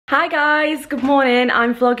Hi guys, good morning.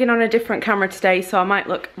 I'm vlogging on a different camera today, so I might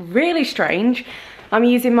look really strange. I'm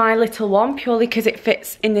using my little one purely because it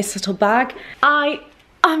fits in this little bag.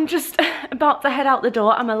 I'm just about to head out the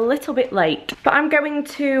door. I'm a little bit late, but I'm going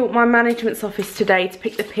to my management's office today to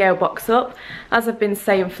pick the PO box up, as I've been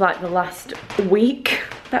saying for like the last week.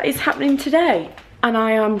 That is happening today, and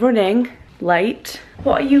I am running late.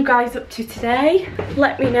 What are you guys up to today?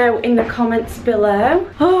 Let me know in the comments below.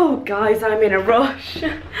 Oh guys, I'm in a rush.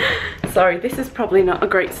 Sorry, this is probably not a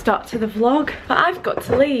great start to the vlog, but I've got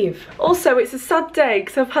to leave. Also, it's a sad day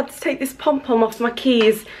because I've had to take this pom-pom off my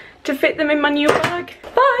keys to fit them in my new bag.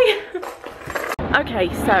 Bye!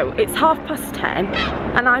 Okay, so it's 10:30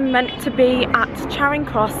 and I'm meant to be at Charing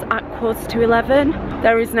Cross at 11:15.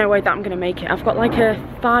 There is no way that I'm gonna make it. I've got like a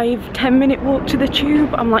 5-10 minute walk to the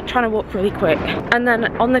tube. I'm like trying to walk really quick. And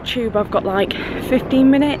then on the tube I've got like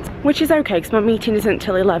 15 minutes, which is okay because my meeting isn't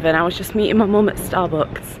till 11. I was just meeting my mum at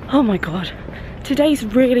Starbucks. Oh my God. Today's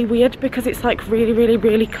really weird because it's like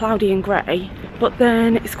really cloudy and grey, but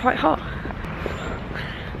then it's quite hot.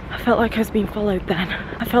 I felt like I was being followed then.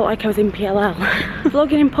 I felt like I was in PLL.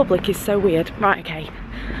 Vlogging in public is so weird. Right, okay.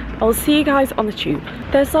 I'll see you guys on the tube.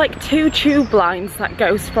 There's like 2 tube lines that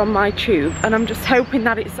goes from my tube, and I'm just hoping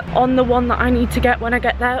that it's on the one that I need to get when I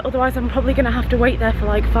get there. Otherwise I'm probably gonna have to wait there for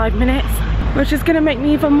like 5 minutes, which is gonna make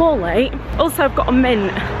me even more late. Also, I've got a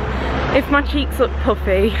mint if my cheeks look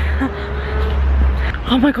puffy.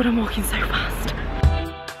 Oh my God, I'm walking so fast.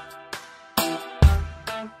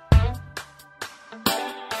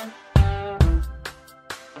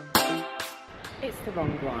 It's the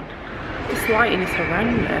wrong one. This lighting is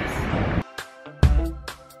horrendous.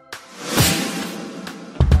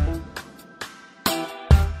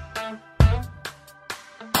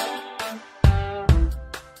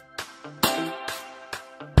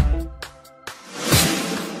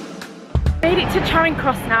 Made it to Charing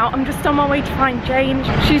Cross now. I'm just on my way to find Jane.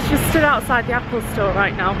 She's just stood outside the Apple store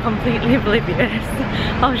right now, completely oblivious.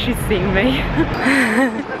 Oh, she's seen me.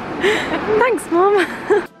 Thanks, Mum.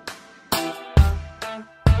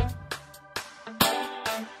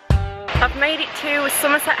 I've made it to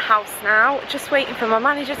Somerset House now, just waiting for my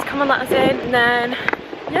manager to come and let us in, and then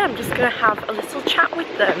yeah, I'm just gonna have a little chat with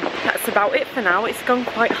them. That's about it for now. It's gone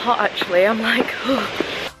quite hot actually. I'm like, oh.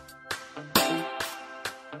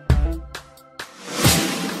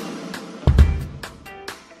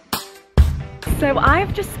 So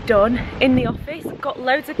I've just done in the office, got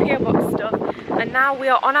loads of PO box stuff, and now we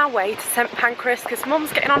are on our way to St Pancras because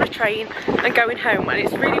Mum's getting on a train and going home, and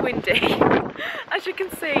it's really windy. As you can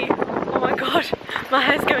see, oh my God, my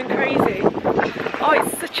hair's going crazy. Oh,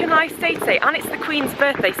 it's such a nice day today, and it's the Queen's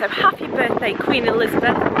birthday, so happy birthday, Queen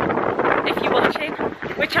Elizabeth, if you're watching,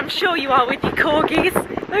 which I'm sure you are with your corgis.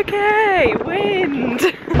 Okay, wind.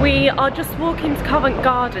 We are just walking to Covent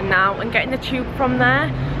Garden now and getting the tube from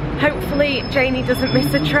there. Hopefully Janie doesn't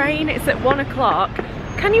miss a train. It's at 1 o'clock.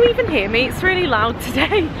 Can you even hear me? It's really loud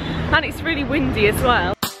today and it's really windy as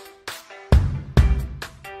well.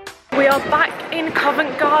 We are back in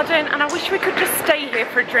Covent Garden and I wish we could just stay here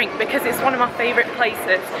for a drink because it's one of my favourite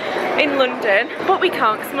places in London, but we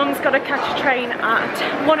can't because Mum's got to catch a train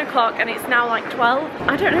at 1 o'clock and it's now like 12.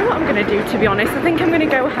 I don't know what I'm going to do, to be honest. I think I'm going to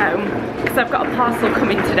go home because I've got a parcel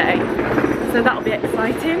coming today, so that'll be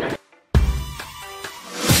exciting.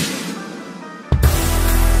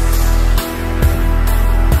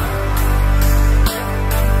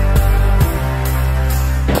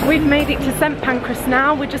 We've made it to St Pancras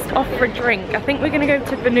now. We're just off for a drink. I think we're gonna go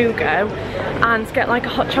to Benugo and get like a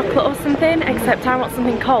hot chocolate or something, except I want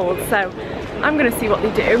something cold, so I'm gonna see what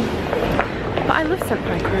they do. But I love St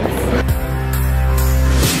Pancras.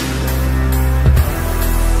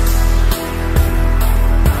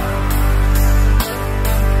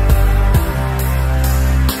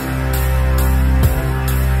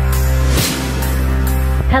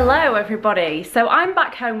 Hello everybody, so I'm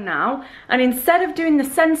back home now, and instead of doing the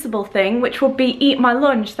sensible thing, which would be eat my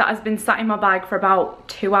lunch that has been sat in my bag for about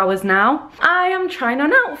 2 hours now, I am trying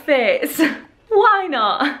on outfits. Why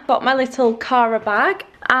not? Got my little Cara bag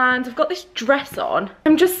and I've got this dress on.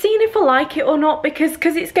 I'm just seeing if I like it or not because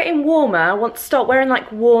it's getting warmer. I want to start wearing like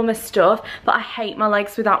warmer stuff, but I hate my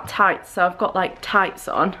legs without tights, so I've got like tights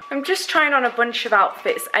on. I'm just trying on a bunch of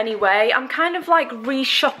outfits anyway. I'm kind of like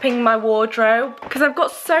reshopping my wardrobe because I've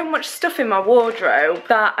got so much stuff in my wardrobe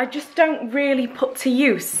that I just don't really put to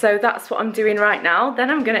use, so that's what I'm doing right now. Then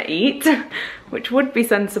I'm gonna eat, which would be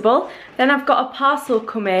sensible. Then I've got a parcel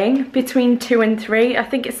coming between 2 and 3. I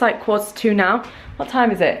think it's like 2:15 now. What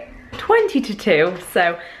time is it? 20 to 2,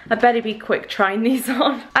 so I better be quick trying these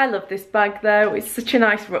on. I love this bag though, it's such a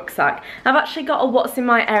nice rucksack. I've actually got a what's in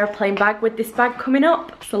my airplane bag with this bag coming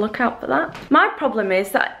up, so look out for that. My problem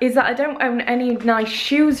is that I don't own any nice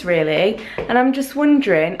shoes really, and I'm just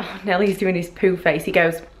wondering, oh, Nellie's doing his poo face, he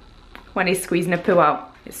goes when he's squeezing a poo out.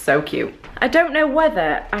 It's so cute. I don't know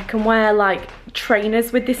whether I can wear like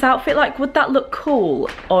trainers with this outfit, like would that look cool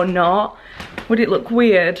or not? Would it look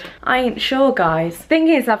weird? I ain't sure, guys. Thing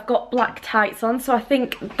is, I've got black tights on, so I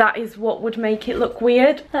think that is what would make it look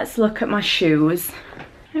weird. Let's look at my shoes.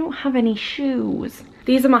 I don't have any shoes.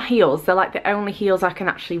 These are my heels. They're like the only heels I can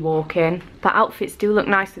actually walk in. The outfits do look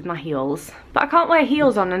nice with my heels, but I can't wear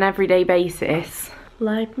heels on an everyday basis.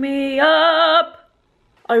 Light me up.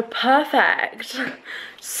 Oh, perfect.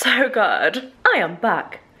 So good. I am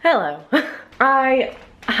back. Hello. I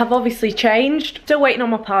have obviously changed. Still waiting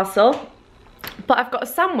on my parcel. But I've got a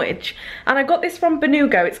sandwich, and I got this from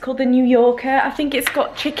Benugo. It's called the New Yorker. I think it's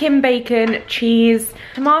got chicken, bacon, cheese,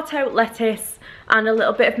 tomato, lettuce, and a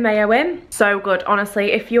little bit of mayo in. So good,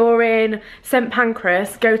 honestly. If you're in St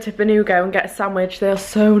Pancras, go to Benugo and get a sandwich. They're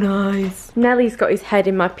so nice. Nellie's got his head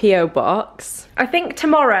in my P.O. box. I think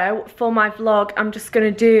tomorrow for my vlog, I'm just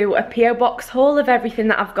gonna do a P.O. box haul of everything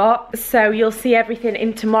that I've got. So you'll see everything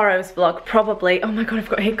in tomorrow's vlog, probably. Oh my God, I've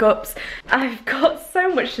got hiccups. I've got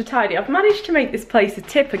so much to tidy. I've managed to make this place a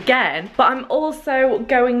tip again, but I'm also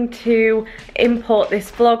going to import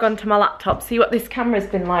this vlog onto my laptop, see what this camera's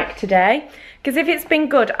been like today. Because if it's been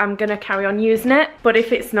good, I'm gonna carry on using it. But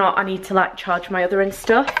if it's not, I need to like charge my other and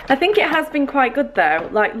stuff. I think it has been quite good though.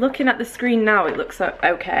 Like looking at the screen now, it looks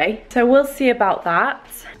okay. So we'll see about that.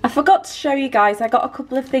 I forgot to show you guys, I got a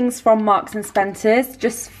couple of things from Marks and Spencer's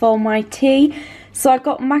just for my tea. So I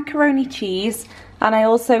got macaroni cheese, and I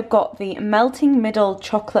also got the melting middle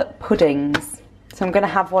chocolate puddings. So I'm gonna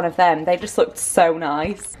have one of them. They just looked so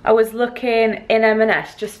nice. I was looking in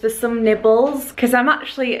M&S just for some nibbles, because I'm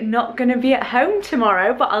actually not gonna be at home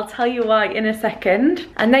tomorrow, but I'll tell you why in a second.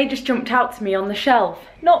 And they just jumped out to me on the shelf.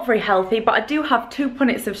 Not very healthy, but I do have 2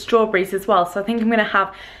 punnets of strawberries as well, so I think I'm gonna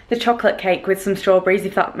have the chocolate cake with some strawberries,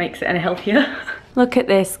 if that makes it any healthier. Look at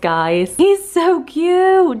this, guys. He's so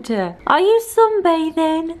cute. Are you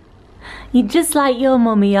sunbathing? You're just like your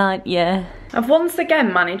mummy, aren't you? I've once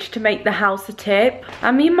again managed to make the house a tip.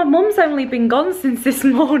 I mean, my mum's only been gone since this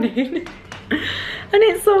morning. And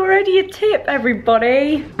it's already a tip,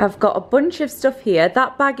 everybody. I've got a bunch of stuff here.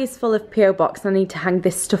 That bag is full of P.O. box. I need to hang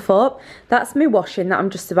this stuff up. That's me washing that I'm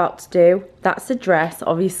just about to do. That's a dress,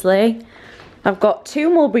 obviously. I've got 2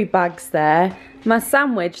 mulberry bags there. My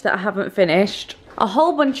sandwich that I haven't finished. A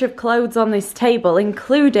whole bunch of clothes on this table,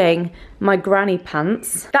 including my granny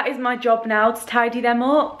pants. That is my job now, to tidy them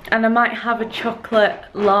up. And I might have a chocolate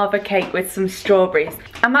lava cake with some strawberries.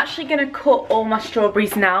 I'm actually gonna cut all my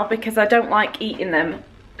strawberries now because I don't like eating them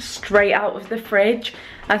straight out of the fridge.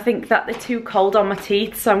 I think that they're too cold on my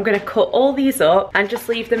teeth, so I'm gonna cut all these up and just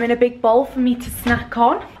leave them in a big bowl for me to snack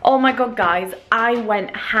on. Oh my God, guys, I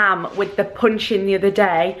went ham with the punching the other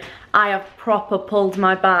day. I have proper pulled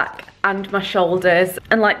my back and my shoulders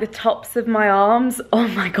and like the tops of my arms. Oh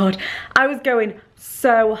my God, I was going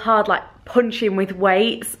so hard, like punching with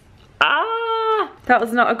weights. That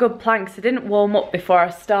was not a good plan because I didn't warm up before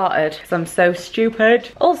I started because I'm so stupid.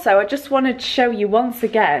 Also, I just wanted to show you once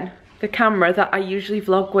again the camera that I usually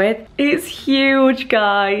vlog with. It's huge,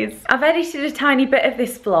 guys. I've edited a tiny bit of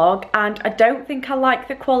this vlog and I don't think I like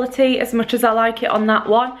the quality as much as I like it on that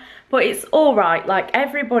one, but it's all right. Like,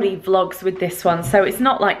 everybody vlogs with this one, so it's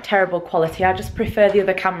not like terrible quality. I just prefer the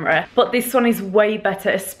other camera, but this one is way better,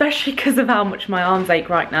 especially because of how much my arms ache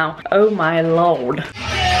right now. Oh my Lord.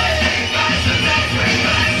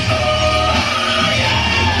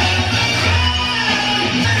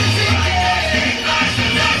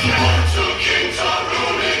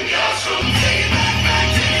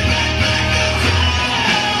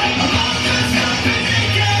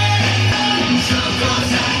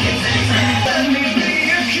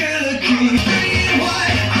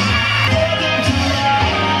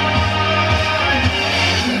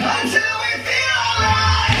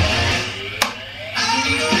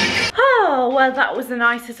 Well, that was a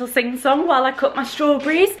nice little sing-song while I cut my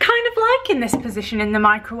strawberries. Kind of liking this position in the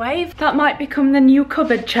microwave. That might become the new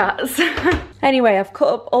cupboard chats. Anyway, I've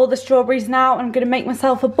cut up all the strawberries now. I'm gonna make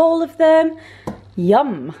myself a bowl of them.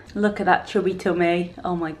 Yum. Look at that chubby tummy.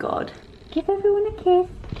 Oh my God. Give everyone a kiss.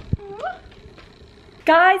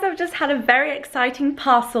 Guys, I've just had a very exciting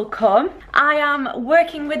parcel come. I am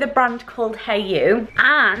working with a brand called Hey You,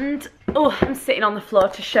 and oh, I'm sitting on the floor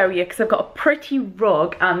to show you because I've got a pretty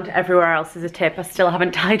rug and everywhere else is a tip. I still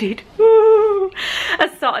haven't tidied. A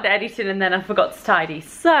started editing and then I forgot to tidy.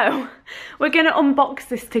 So we're gonna unbox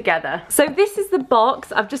this together. So this is the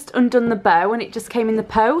box. I've just undone the bow and it just came in the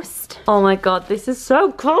post. Oh my god, this is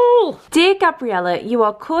so cool. Dear Gabriella, you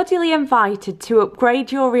are cordially invited to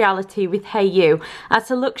upgrade your reality with Hey You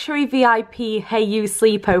at a luxury VIP Hey You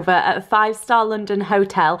sleepover at a 5-star London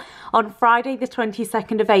hotel on Friday the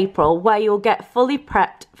 22nd of April, where you'll get fully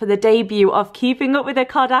prepped for the debut of Keeping Up with the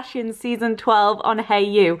Kardashians season 12 on Hey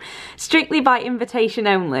You, strictly by invitation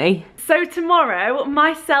only. So tomorrow,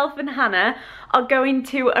 myself and Hannah are going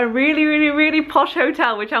to a really posh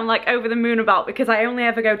hotel, which I'm like over the moon about because I only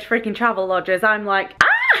ever go to freaking travel lodges. I'm like,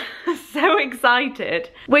 ah, so excited.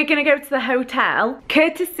 We're gonna go to the hotel,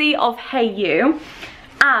 courtesy of Hey You,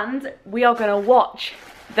 and we are gonna watch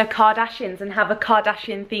the Kardashians and have a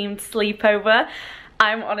Kardashian themed sleepover.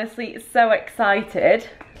 I'm honestly so excited.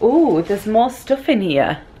 Ooh, there's more stuff in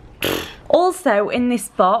here. Also in this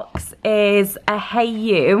box is a Hey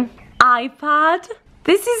You iPad.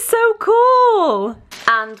 This is so cool.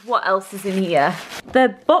 And what else is in here?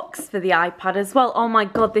 The box for the iPad as well. Oh my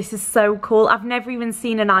god, this is so cool. I've never even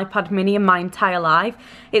seen an iPad mini in my entire life.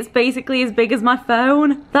 It's basically as big as my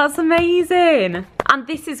phone. That's amazing. And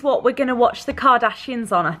this is what we're gonna watch the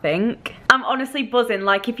Kardashians on, I think. I'm honestly buzzing.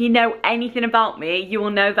 Like, if you know anything about me, you will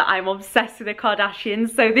know that I'm obsessed with the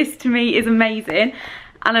Kardashians. So this to me is amazing.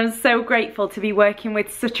 And I'm so grateful to be working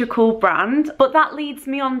with such a cool brand. But that leads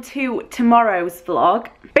me on to tomorrow's vlog.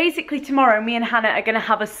 Basically tomorrow, me and Hannah are gonna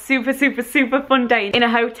have a super fun day in a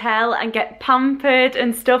hotel and get pampered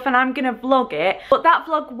and stuff, and I'm gonna vlog it. But that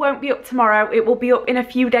vlog won't be up tomorrow, it will be up in a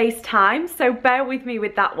few days time, so bear with me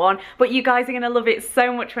with that one. But you guys are gonna love it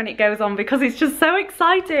so much when it goes on because it's just so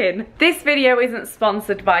exciting. This video isn't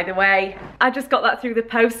sponsored, by the way. I just got that through the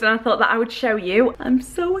post and I thought that I would show you. I'm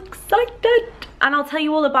so excited. And I'll tell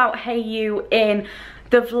you all about Hey You in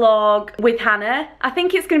the vlog with Hannah. I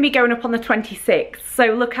think it's gonna be going up on the 26th, so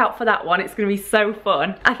look out for that one. It's gonna be so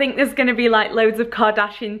fun. I think there's gonna be like loads of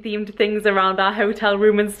Kardashian themed things around our hotel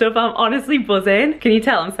room and stuff. I'm honestly buzzing. Can you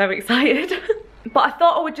tell I'm so excited? But I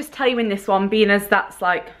thought I would just tell you in this one, being as that's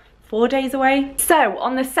like 4 days away. So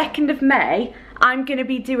on the 2nd of May, I'm gonna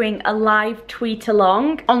be doing a live tweet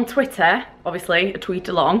along on Twitter, obviously a tweet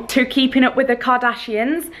along, to Keeping Up with the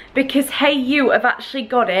Kardashians, because Hey You have actually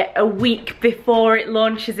got it a week before it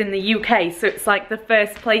launches in the UK, so it's like the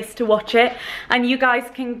first place to watch it. And you guys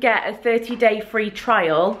can get a 30-day free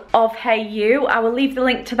trial of Hey You. I will leave the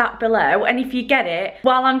link to that below, and if you get it,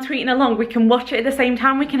 while I'm tweeting along, we can watch it at the same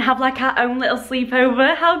time. We can have like our own little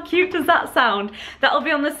sleepover. How cute does that sound? That'll be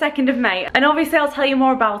on the 2nd of May, and obviously I'll tell you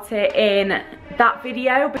more about it in that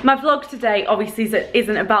video. But my vlog today obviously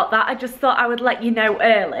isn't about that. I just thought I would let you know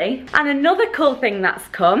early. And another cool thing that's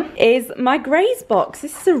come is my Graze box.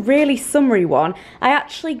 This is a really summery one. I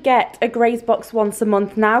actually get a Graze box once a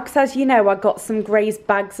month now because, as you know, I got some Graze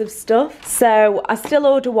bags of stuff. So I still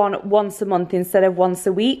order one once a month instead of once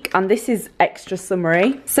a week, and this is extra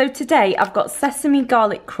summery. So today I've got sesame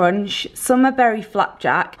garlic crunch, summer berry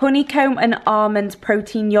flapjack, honeycomb and almond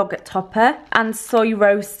protein yogurt topper, and soy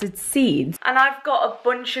roasted seeds. And I've got a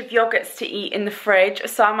bunch of yogurts to eat in the fridge,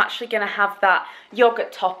 so I'm actually gonna have that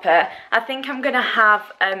yogurt topper. I think I'm gonna have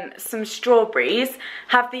some strawberries,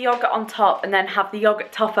 have the yogurt on top, and then have the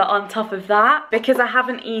yogurt topper on top of that, because I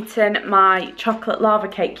haven't eaten my chocolate lava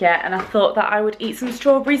cake yet, and I thought that I would eat some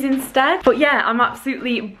strawberries instead. But yeah, I'm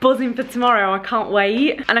absolutely buzzing for tomorrow. I can't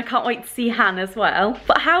wait, and I can't wait to see Han as well.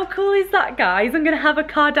 But how cool is that, guys? I'm gonna have a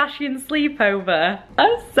Kardashian sleepover.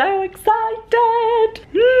 I'm so excited.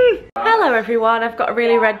 Hello everyone, I've got a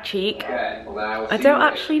really red cheek. I don't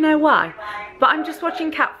actually know why, but I'm just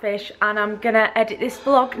watching Catfish and I'm gonna edit this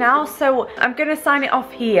vlog now, so I'm gonna sign it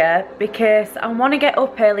off here because I want to get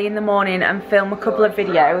up early in the morning and film a couple of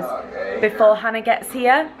videos before Hannah gets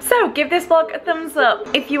here. So give this vlog a thumbs up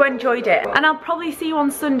if you enjoyed it, and I'll probably see you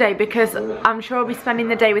on Sunday because I'm sure I'll be spending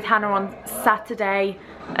the day with Hannah on Saturday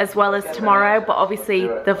as well as tomorrow, but obviously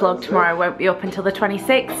the vlog tomorrow won't be up until the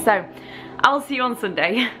 26th, so I'll see you on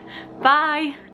Sunday. Bye!